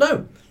thought,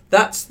 no,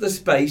 that's the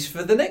space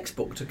for the next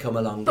book to come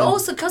along. But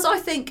also because I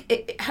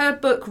think her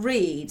book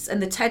reads and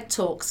the TED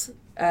Talks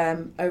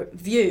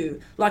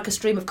view like a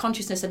stream of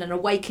consciousness and an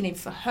awakening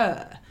for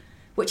her.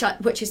 Which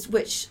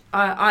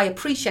I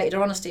appreciated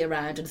her honesty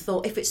around and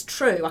thought, if it's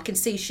true, I can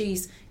see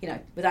she's,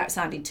 without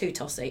sounding too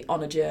tossy,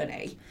 on a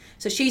journey.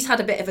 So she's had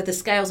a bit of the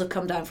scales have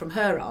come down from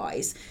her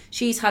eyes.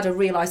 She's had a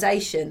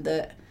realisation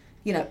that,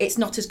 it's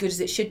not as good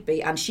as it should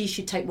be and she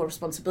should take more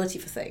responsibility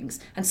for things.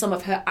 And some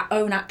of her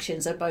own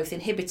actions are both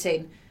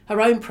inhibiting her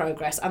own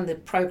progress and the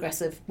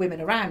progress of women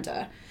around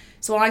her.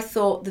 So I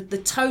thought that the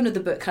tone of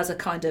the book has a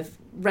kind of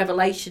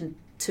revelation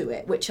to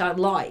it, which I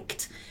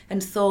liked,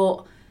 and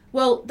thought,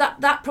 well,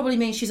 that probably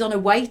means she's on her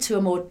way to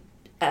a more,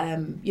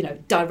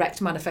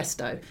 direct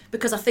manifesto.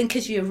 Because I think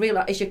as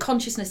your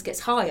consciousness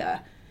gets higher,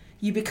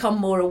 you become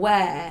more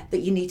aware that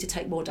you need to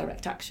take more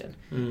direct action.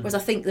 Whereas I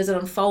think there's an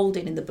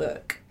unfolding in the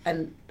book,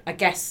 and I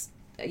guess,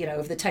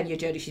 of the 10-year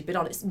journey she's been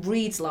on, it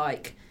reads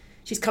like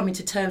she's coming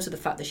to terms with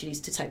the fact that she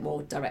needs to take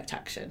more direct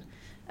action.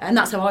 And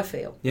that's how I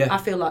feel. Yeah. I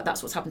feel like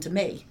that's what's happened to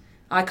me.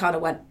 I kind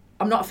of went,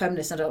 I'm not a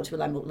feminist and I don't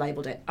want to be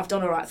labelled it. I've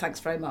done all right,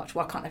 thanks very much.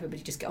 Why can't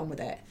everybody just get on with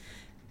it?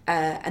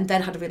 And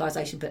then had a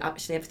realisation, but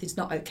actually everything's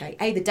not okay.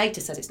 A, the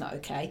data says it's not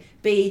okay.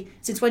 B,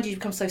 since when did you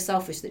become so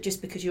selfish that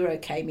just because you're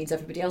okay means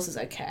everybody else is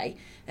okay?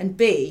 And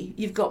B,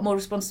 you've got more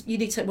you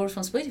need to take more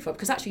responsibility for it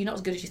because actually you're not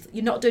as good as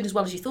you're not doing as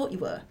well as you thought you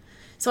were.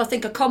 So I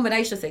think a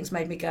combination of things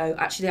made me go,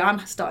 actually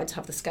I'm starting to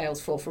have the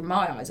scales fall from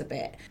my eyes a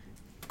bit.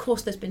 Of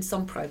course there's been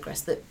some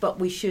progress but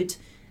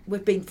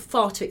we've been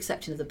far too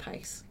accepting of the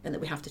pace and that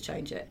we have to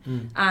change it.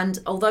 And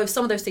although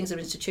some of those things are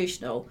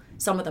institutional,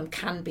 some of them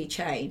can be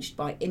changed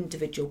by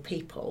individual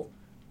people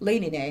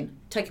leaning in,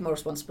 taking more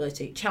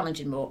responsibility,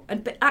 challenging more,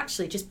 but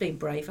actually just being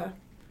braver,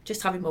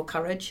 just having more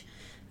courage.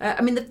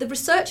 The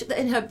research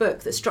in her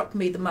book that struck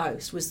me the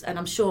most was, and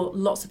I'm sure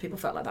lots of people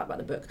felt like that about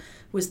the book,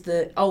 was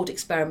the old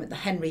experiment,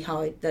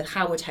 the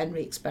Howard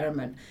Henry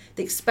experiment,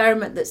 the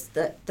experiment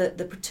that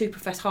the two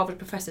Harvard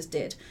professors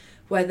did,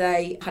 where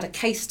they had a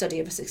case study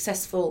of a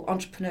successful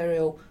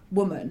entrepreneurial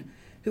woman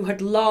who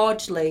had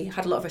largely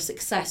had a lot of her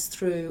success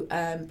through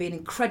being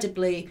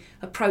incredibly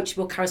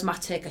approachable,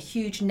 charismatic, a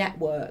huge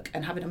network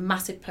and having a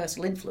massive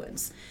personal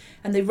influence.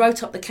 And they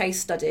wrote up the case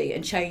study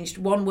and changed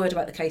one word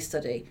about the case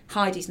study,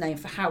 Heidi's name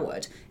for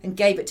Howard, and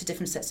gave it to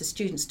different sets of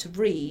students to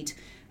read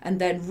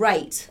and then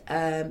rate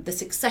the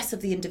success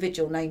of the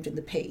individual named in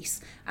the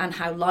piece and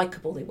how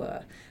likeable they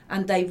were.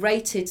 And they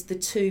rated the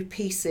two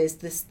pieces,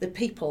 the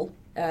people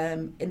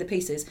in the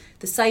pieces,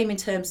 the same in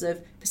terms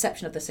of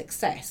perception of the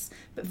success,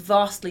 but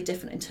vastly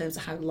different in terms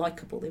of how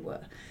likeable they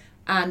were.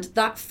 And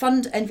that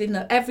even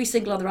though every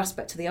single other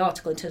aspect of the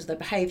article in terms of their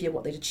behaviour,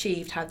 what they'd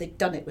achieved, how they'd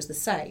done it was the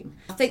same.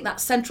 I think that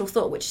central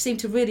thought, which seemed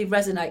to really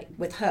resonate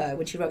with her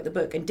when she wrote the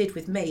book and did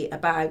with me,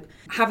 about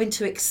having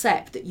to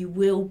accept that you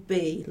will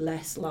be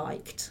less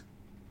liked.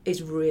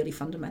 is really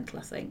fundamental,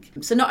 I think.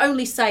 So not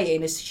only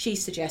saying, as she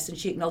suggests and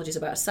she acknowledges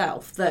about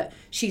herself, that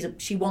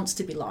she wants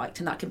to be liked,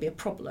 and that can be a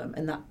problem,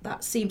 and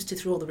that seems to,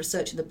 through all the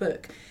research in the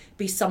book,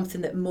 be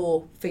something that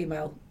more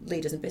female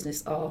leaders in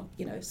business are,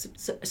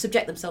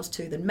 subject themselves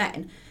to than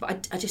men.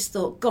 But I just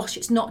thought, gosh,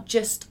 it's not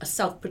just a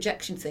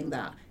self-projection thing,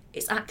 that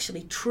it's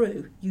actually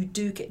true. You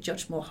do get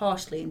judged more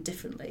harshly and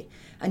differently,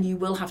 and you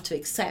will have to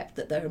accept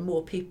that there are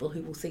more people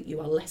who will think you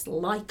are less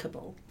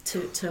likeable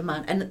to a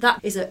man, and that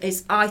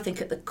is I think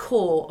at the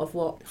core of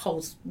what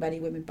holds many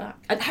women back,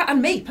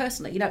 and me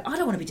personally. I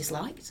don't want to be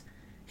disliked.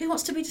 Who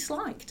wants to be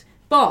disliked?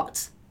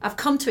 But I've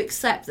come to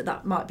accept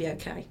that might be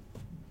okay.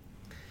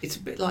 It's a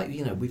bit like,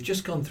 we've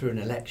just gone through an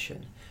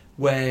election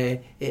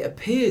where it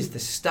appears the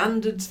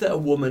standards that a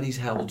woman is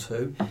held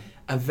to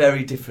are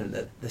very different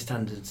than the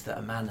standards that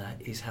a man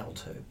is held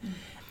to.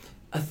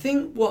 I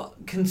think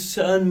what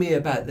concerned me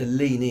about the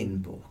Lean In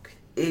book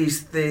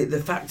is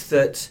the fact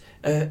that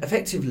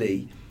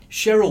effectively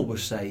Cheryl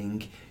was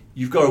saying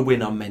you've got to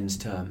win on men's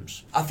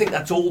terms. I think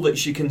that's all that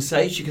she can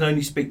say. She can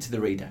only speak to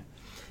the reader.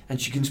 And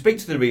she can speak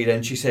to the reader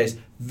and she says,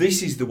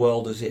 this is the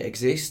world as it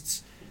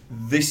exists.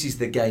 This is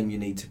the game you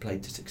need to play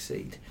to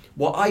succeed.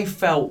 What I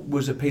felt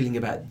was appealing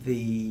about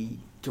the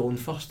Dawn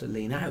Foster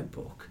Lean Out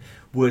book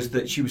was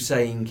that she was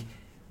saying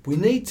we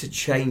need to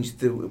change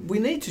the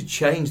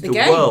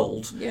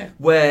world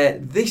where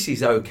this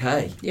is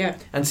okay. Yeah.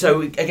 And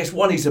so I guess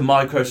one is a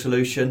micro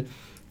solution.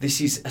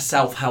 This is a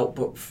self-help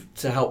book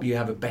to help you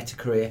have a better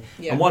career.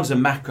 Yeah. And one's a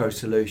macro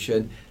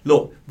solution.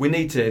 Look, we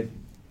need to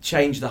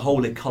change the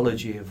whole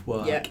ecology of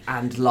work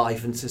and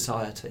life and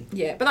society.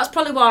 Yeah, but that's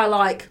probably why I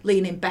like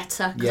Lean In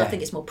better, because I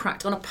think it's more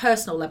practical. On a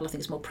personal level, I think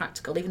it's more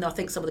practical, even though I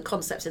think some of the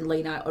concepts in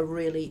Lean Out are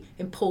really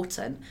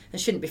important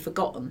and shouldn't be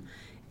forgotten.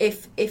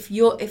 If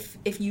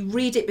you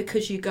read it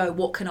because you go,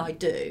 what can I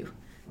do?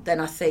 Then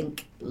I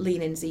think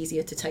Lean In's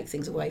easier to take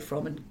things away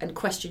from and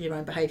question your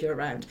own behaviour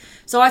around.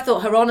 So I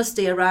thought her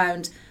honesty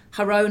around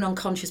her own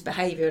unconscious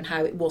behaviour and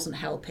how it wasn't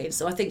helping.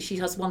 So I think she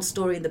has one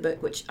story in the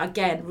book which,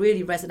 again,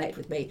 really resonated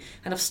with me,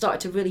 and I've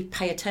started to really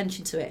pay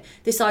attention to it.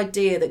 This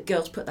idea that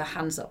girls put their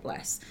hands up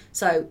less.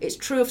 So it's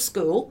true of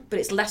school, but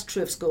it's less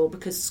true of school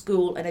because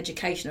school and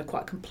education are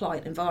quite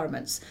compliant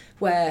environments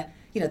where,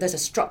 there's a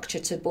structure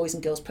to boys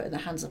and girls putting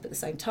their hands up at the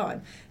same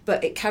time.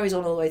 But it carries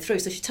on all the way through.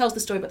 So she tells the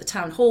story about the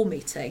town hall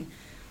meeting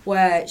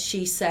where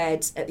she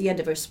said at the end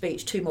of her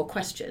speech 2 more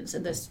questions,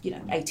 and there's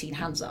 18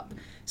 hands up.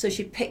 So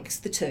she picks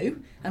the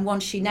 2, and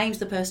once she names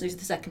the person who's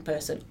the second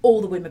person,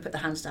 all the women put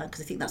their hands down because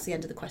they think that's the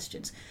end of the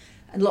questions.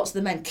 And lots of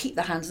the men keep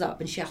their hands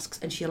up, and she asks,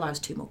 and she allows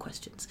 2 more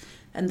questions.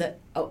 And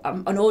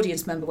an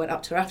audience member went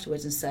up to her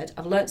afterwards and said,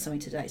 I've learnt something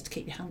today, is to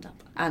keep your hand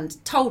up,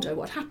 and told her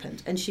what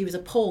happened. And she was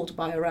appalled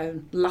by her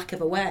own lack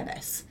of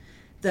awareness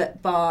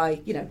that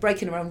by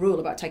breaking her own rule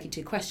about taking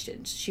 2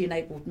 questions, she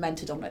enabled men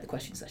to dominate the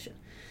question session.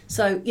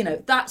 So,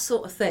 that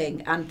sort of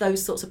thing, and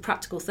those sorts of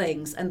practical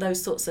things, and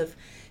those sorts of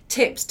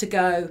tips to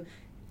go,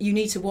 you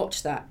need to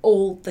watch that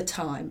all the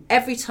time.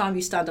 Every time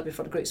you stand up in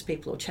front of groups of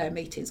people or chair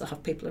meetings or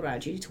have people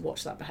around, you need to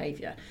watch that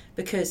behaviour.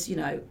 Because,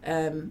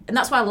 and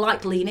that's why I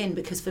like Lean In,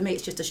 because for me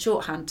it's just a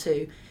shorthand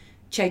to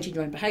changing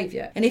your own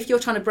behaviour. And if you're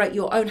trying to break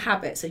your own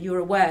habits and you're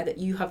aware that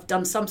you have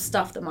done some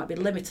stuff that might be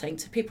limiting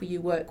to people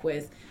you work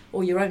with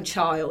or your own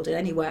child in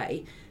any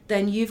way,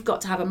 then you've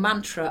got to have a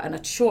mantra and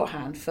a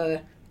shorthand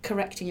for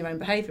correcting your own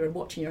behaviour and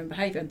watching your own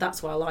behaviour, and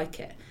that's why I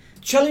like it.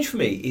 Challenge for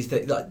me is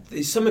that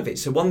some of it,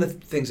 so one of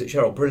the things that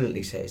Cheryl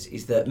brilliantly says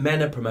is that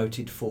men are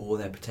promoted for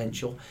their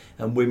potential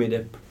and women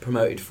are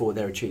promoted for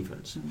their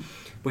achievements,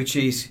 which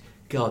is,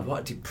 God,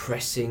 what a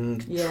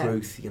depressing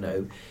truth,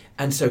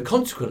 And so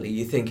consequently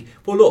you think,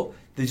 well, look,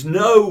 there's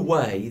no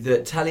way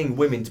that telling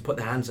women to put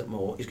their hands up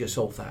more is going to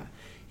solve that.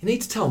 You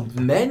need to tell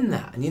men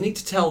that, and you need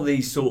to tell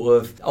these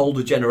sort of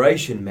older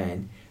generation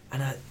men,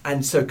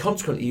 and so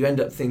consequently you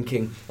end up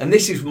thinking, and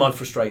this is my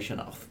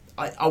frustration of,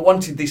 I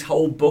wanted this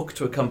whole book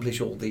to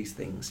accomplish all these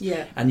things.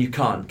 Yeah. And you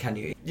can't, can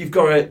you? You've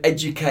got to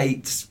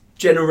educate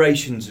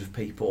generations of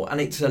people,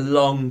 and it's a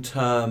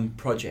long-term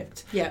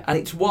project. Yeah. And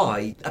it's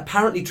why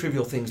apparently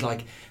trivial things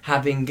like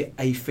having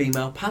a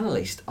female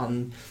panellist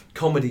on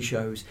comedy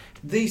shows,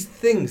 these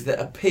things that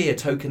appear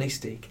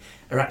tokenistic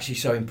are actually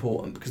so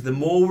important, because the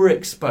more we're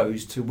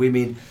exposed to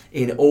women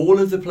in all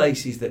of the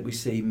places that we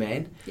see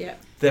men,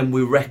 then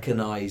we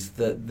recognise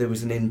that there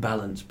was an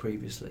imbalance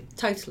previously.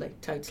 Totally.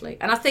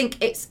 And I think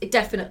it's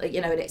definitely,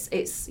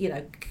 it's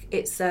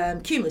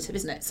cumulative,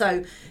 isn't it?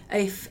 So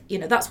if,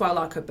 that's why I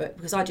like her book,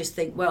 because I just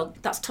think, well,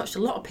 that's touched a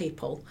lot of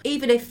people.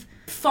 Even if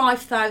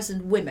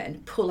 5,000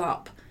 women pull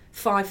up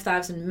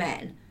 5,000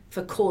 men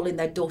for calling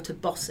their daughter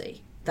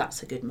bossy,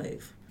 that's a good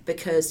move.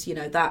 Because,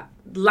 that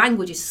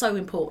language is so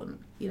important.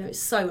 It's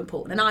so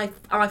important. And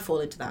I fall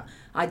into that.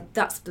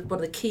 That's one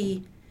of the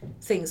key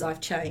things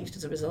I've changed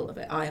as a result of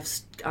it. I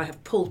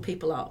have pulled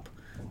people up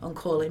on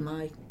calling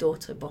my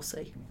daughter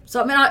bossy.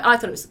 So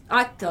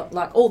I thought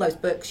like all those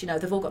books,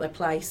 they've all got their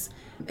place.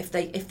 If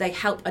they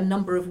help a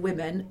number of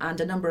women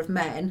and a number of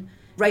men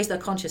raise their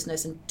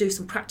consciousness and do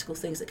some practical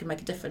things that can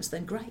make a difference,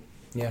 then great.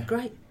 Yeah.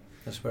 Great.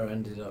 That's where I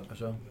ended up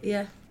as well.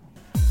 Yeah.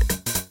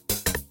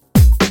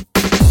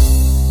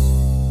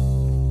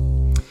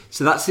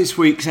 So that's this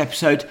week's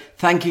episode.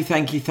 Thank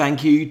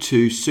you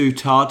to Sue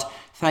Todd.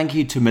 Thank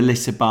you to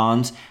Melissa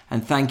Barnes.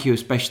 And thank you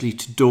especially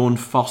to Dawn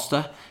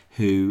Foster,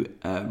 who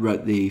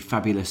wrote the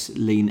fabulous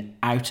Lean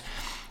Out.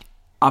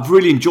 I've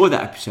really enjoyed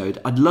that episode.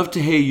 I'd love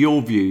to hear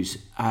your views.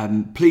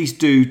 Please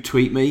do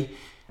tweet me.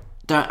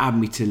 Don't add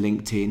me to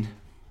LinkedIn.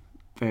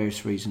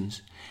 Various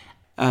reasons.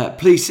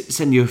 Please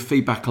send your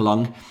feedback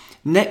along.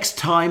 Next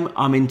time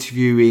I'm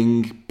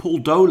interviewing Paul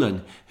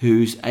Dolan,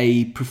 who's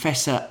a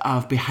professor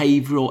of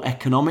behavioural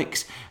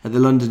economics at the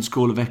London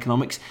School of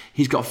Economics.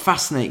 He's got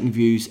fascinating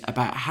views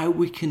about how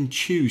we can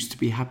choose to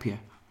be happier.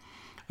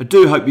 I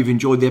do hope you've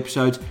enjoyed the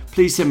episode.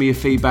 Please send me your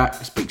feedback.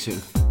 Speak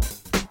soon.